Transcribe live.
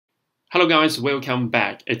Hello guys, welcome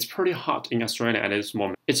back. It's pretty hot in Australia at this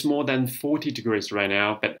moment. It's more than 40 degrees right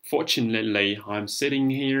now, but fortunately I'm sitting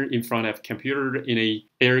here in front of a computer in a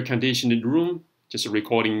air-conditioned room, just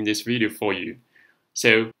recording this video for you.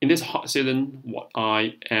 So in this hot season, what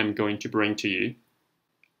I am going to bring to you,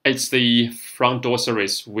 it's the front door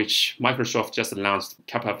service which Microsoft just announced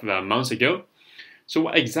a couple of months ago. So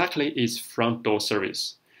what exactly is front door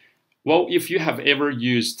service? Well, if you have ever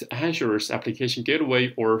used Azure's Application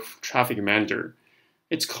Gateway or Traffic Manager,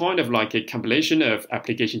 it's kind of like a combination of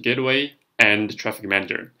Application Gateway and Traffic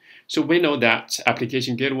Manager. So we know that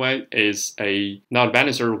Application Gateway is a load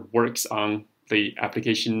balancer works on the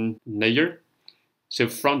application layer. So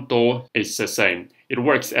front door is the same. It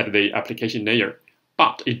works at the application layer,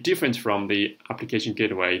 but it's different from the Application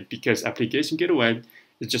Gateway because Application Gateway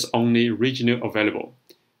is just only regional available.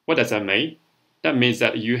 What does that mean? That means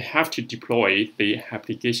that you have to deploy the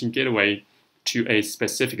application gateway to a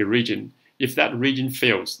specific region. If that region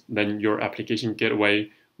fails, then your application gateway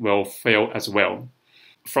will fail as well.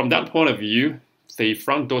 From that point of view, the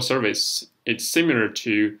front door service is similar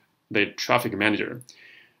to the traffic manager.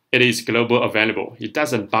 It is global available. It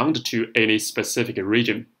doesn't bound to any specific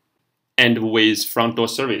region. And with front door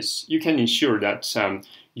service, you can ensure that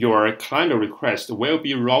your client request will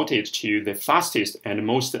be routed to the fastest and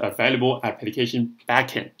most available application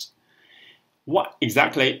backend. What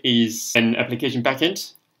exactly is an application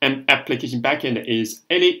backend? An application backend is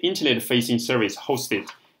any internet-facing service hosted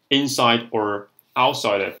inside or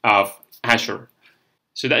outside of Azure.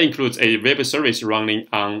 So that includes a web service running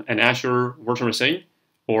on an Azure virtual machine,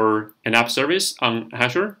 or an app service on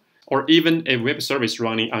Azure, or even a web service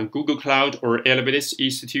running on Google Cloud or AWS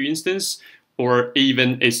EC2 instance, or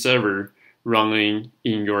even a server running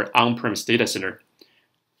in your on-premise data center.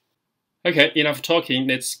 Okay, enough talking,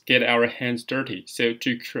 let's get our hands dirty. So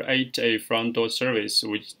to create a front door service,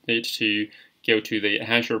 we need to go to the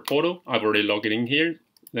Azure portal. I've already logged in here.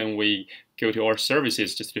 Then we go to our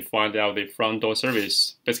services just to find out the front door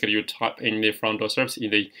service. Basically, you type in the front door service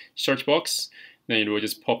in the search box, then it will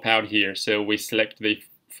just pop out here. So we select the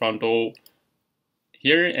front door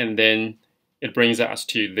here, and then it brings us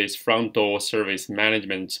to this front door service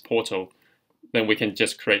management portal. Then we can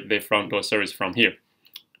just create the front door service from here.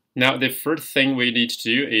 Now, the first thing we need to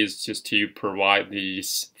do is just to provide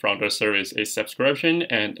this front door service a subscription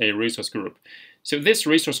and a resource group. So this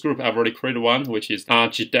resource group, I've already created one, which is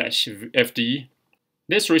RG-FD.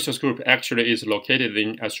 This resource group actually is located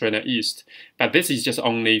in Australia East, but this is just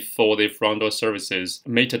only for the front door services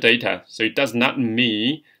metadata. So it does not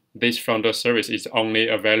mean this front door service is only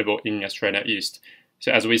available in Australia East.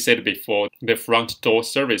 So as we said before, the front door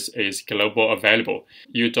service is global available.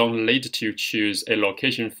 You don't need to choose a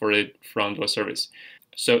location for the front door service.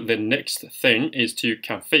 So the next thing is to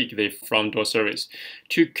configure the front door service.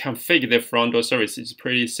 To configure the front door service is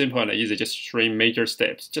pretty simple and easy, just 3 major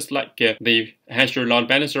steps. Just like the Azure Load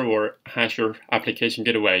Balancer or Azure Application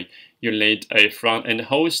Gateway, you need a front-end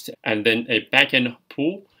host and then a back-end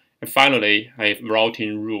pool. And finally, a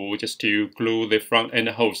routing rule just to glue the front-end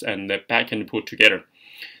host and the back-end pool together.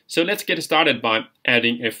 So let's get started by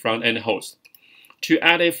adding a front-end host. To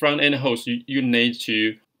add a front-end host, you need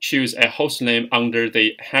to choose a hostname under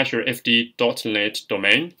the azurefd.net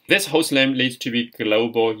domain. This hostname needs to be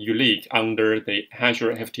global unique under the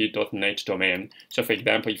azurefd.net domain. So for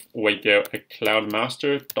example, if we go a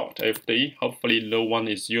cloudmaster.fd, hopefully no one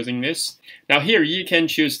is using this. Now here you can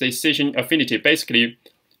choose the session affinity. Basically,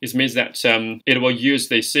 it means that it will use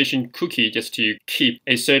the session cookie just to keep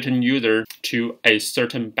a certain user to a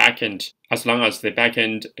certain backend as long as the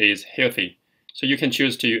backend is healthy. So you can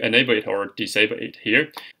choose to enable it or disable it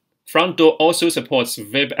here. Front door also supports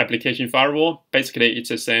web application firewall. Basically, it's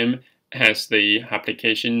the same as the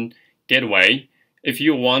application gateway. If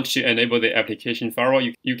you want to enable the application firewall,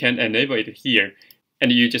 you can enable it here.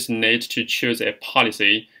 And you just need to choose a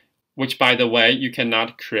policy, which, by the way, you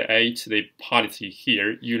cannot create the policy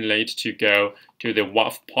here. You need to go to the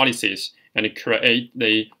WAF policies and create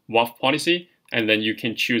the WAF policy, and then you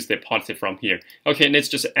can choose the policy from here. Okay, let's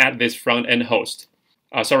just add this front-end host.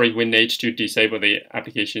 We need to disable the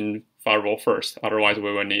application firewall first. Otherwise,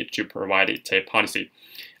 we will need to provide it a policy.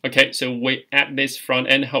 Okay, so we add this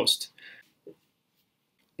front-end host.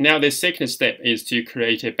 Now, the second step is to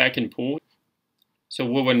create a backend pool. So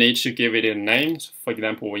we will need to give it a name. So for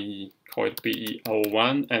example, we call it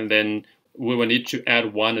BE01, and then we will need to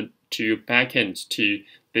add 1 or 2 backends to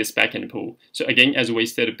this backend pool. So again, as we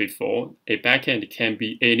said before, a backend can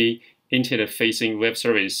be any internet-facing web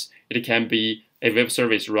service. It can be a web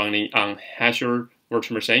service running on Azure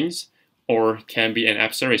virtual machines, or can be an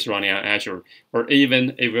app service running on Azure, or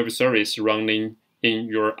even a web service running in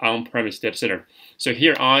your on-premise data center. So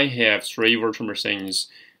here I have 3 virtual machines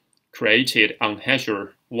created on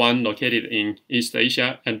Azure, 1 located in East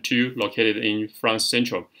Asia and 2 located in France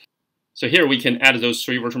Central. So here we can add those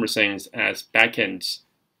 3 virtual machines as backends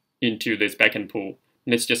into this backend pool.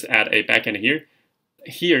 Let's just add a backend here.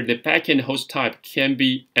 Here, the backend host type can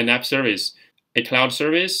be an app service, a cloud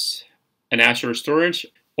service, an Azure storage,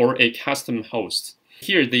 or a custom host.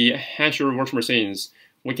 Here, the Azure virtual machines,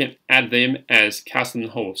 we can add them as custom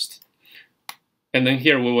host. And then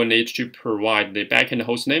here we will need to provide the backend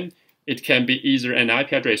host name. It can be either an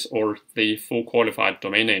IP address or the full qualified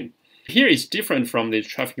domain name. Here is different from the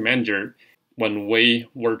traffic manager when we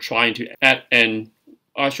were trying to add an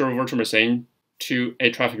Azure virtual machine to a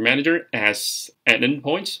traffic manager as an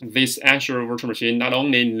endpoint. This Azure virtual machine not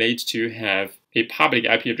only needs to have a public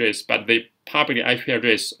IP address, but the public IP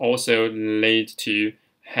address also needs to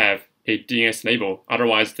have a DNS label.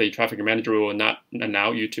 Otherwise, the traffic manager will not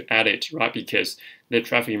allow you to add it, right? Because the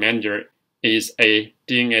traffic manager is a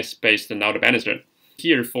DNS-based load balancer.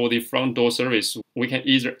 Here, for the front door service, we can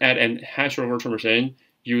either add an Azure virtual machine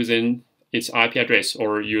using its IP address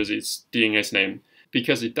or use its DNS name,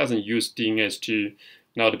 because it doesn't use DNS to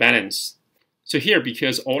load balance. So here,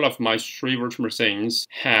 because all of my 3 virtual machines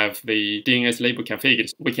have the DNS label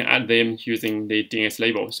configured, we can add them using the DNS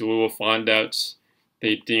label. So we will find out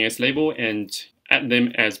the DNS label and add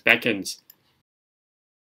them as backends.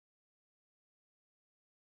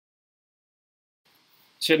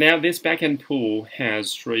 So now this backend pool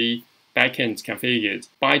has 3 backends configured.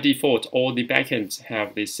 By default, all the backends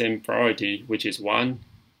have the same priority, which is 1,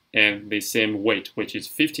 and the same weight, which is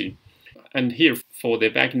 50. And here, for the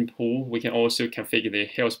backend pool, we can also configure the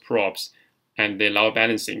health probes and the load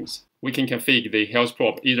balancings. We can configure the health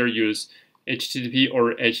probe, either use HTTP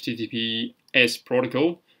or HTTPS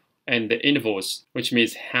protocol, and the intervals, which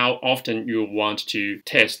means how often you want to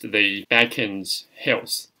test the backend's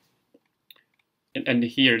health. And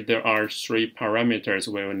here there are 3 parameters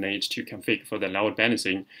we will need to configure for the load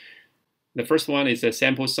balancing. The first one is the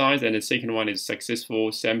sample size, and the second one is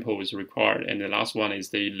successful samples required, and the last one is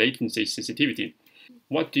the latency sensitivity.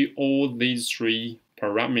 What do all these 3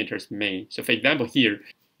 parameters mean? So for example, here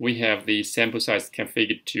we have the sample size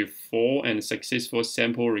configured to 4 and successful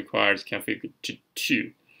sample required configured to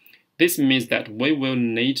 2. This means that we will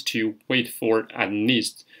need to wait for at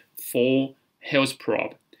least 4 health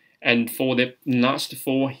probe, and for the last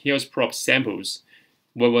 4 health probe samples,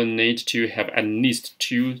 we will need to have at least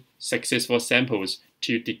 2 successful samples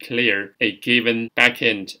to declare a given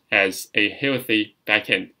backend as a healthy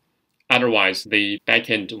backend. Otherwise, the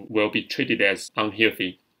backend will be treated as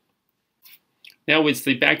unhealthy. Now with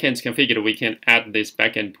the backends configured, we can add this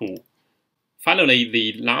backend pool. Finally,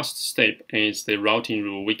 the last step is the routing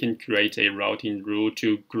rule. We can create a routing rule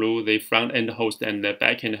to glue the front-end host and the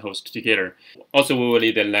back-end host together. Also, we will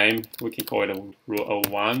need a name. We can call it rule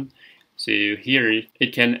 01. So here,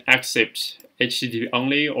 it can accept HTTP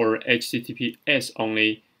only or HTTPS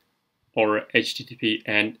only or HTTP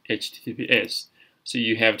and HTTPS. So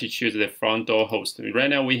you have to choose the front door host.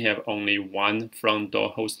 Right now, we have only 1 front door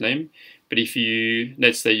host name. But if you,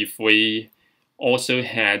 let's say if we also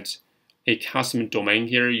had a custom domain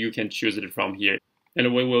here, you can choose it from here.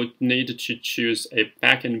 And we will need to choose a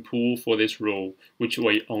backend pool for this rule, which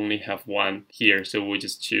we only have 1 here. So we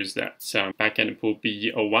just choose that. So backend pool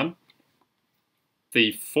BE01.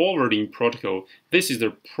 The forwarding protocol, this is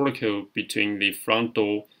the protocol between the front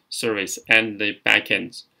door service and the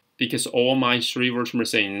backend. Because all my 3 virtual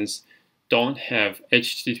machines don't have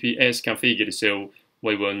HTTPS configured, so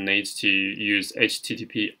we will need to use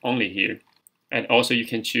HTTP only here. And also you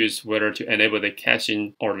can choose whether to enable the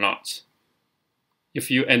caching or not. If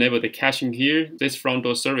you enable the caching here, this front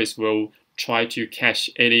door service will try to cache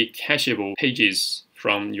any cacheable pages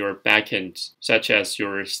from your backend, such as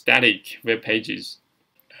your static web pages.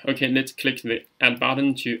 Okay, let's click the Add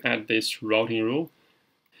button to add this routing rule.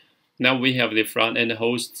 Now we have the front-end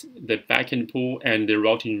host, the backend pool, and the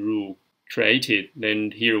routing rule created. Then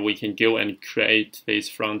here we can go and create this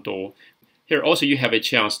front door. Here also you have a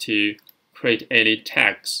chance to create any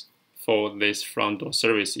tags for this front door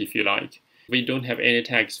service if you like. We don't have any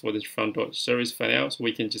tags for this front door service for now, so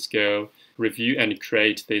we can just go review and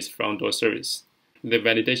create this front door service. The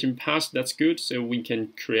validation passed, that's good, so we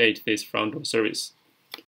can create this front door service.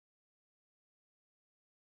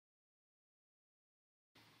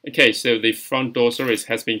 Okay, so the front door service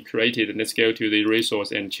has been created. Let's go to the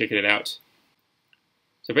resource and check it out.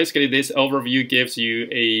 So basically, this overview gives you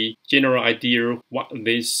a general idea what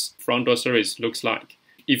this front door service looks like.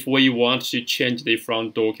 If we want to change the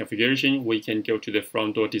front door configuration, we can go to the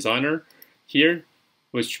front door designer here,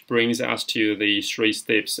 which brings us to the 3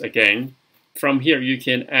 steps again. From here, you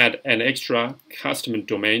can add an extra custom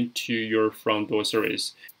domain to your front door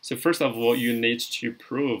service. So first of all, you need to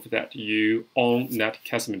prove that you own that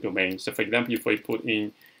custom domain. So for example, if we put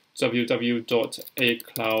in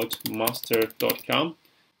www.acloudmaster.com,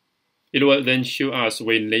 it will then show us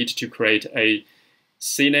we need to create a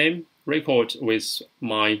CNAME record with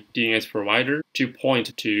my DNS provider to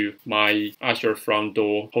point to my Azure Front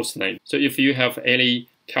Door hostname. So if you have any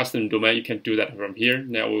custom domain, you can do that from here.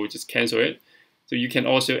 Now we will just cancel it. So you can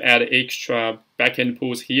also add extra backend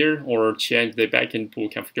pools here or change the backend pool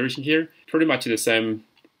configuration here. Pretty much the same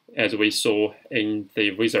as we saw in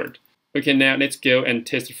the wizard. Okay, now let's go and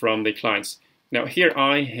test from the clients. Now here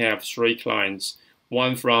I have 3 clients.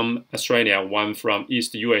 One from Australia, one from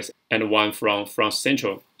East US, and one from France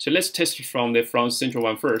Central. So let's test from the France Central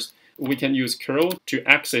one first. We can use curl to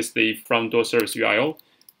access the front door service URL,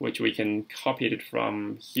 which we can copy it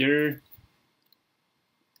from here,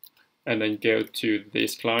 and then go to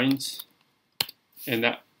this client, and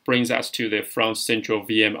that brings us to the France Central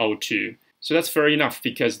VM02. So that's fair enough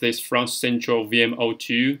because this France Central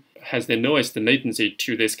VM02 has the lowest latency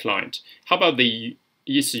to this client. How about the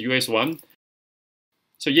East US one?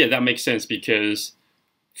 So yeah, that makes sense because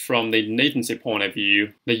from the latency point of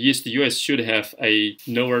view, the East US should have a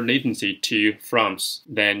lower latency to France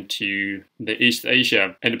than to the East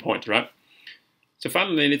Asia endpoint, right? So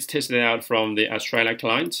finally, let's test it out from the Australia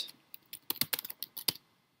client.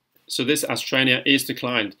 So this Australia East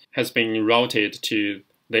client has been routed to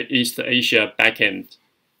the East Asia backend,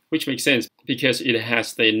 which makes sense because it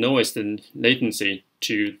has the lowest latency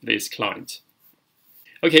to this client.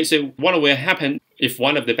 Okay, so what will happen if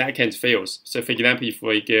one of the backends fails? So for example, if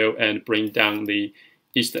we go and bring down the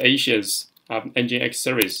East Asia's Nginx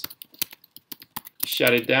service,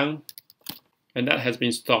 shut it down, and that has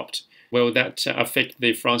been stopped. Will that affect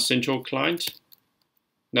the France Central client?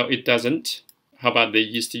 No, it doesn't. How about the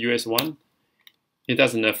East US one? It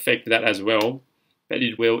doesn't affect that as well, but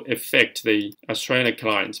it will affect the Australia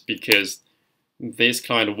client because this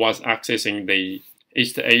client was accessing the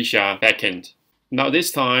East Asia backend. Now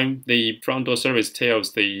this time, the front door service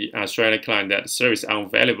tells the Australia client that service is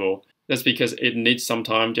unavailable. That's because it needs some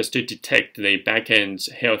time just to detect the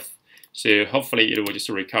backend's health. So hopefully it will just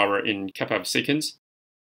recover in a couple of seconds.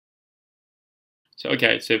 So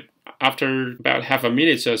okay, so after about half a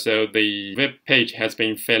minute or so, the web page has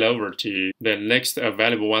been fed over to the next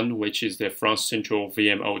available one, which is the France Central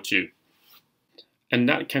VM02. And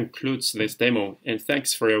that concludes this demo, and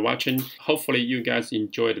thanks for your watching. Hopefully you guys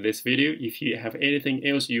enjoyed this video. If you have anything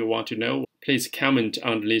else you want to know, please comment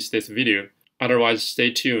underneath this video. Otherwise, stay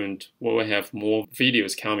tuned, we will have more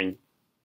videos coming.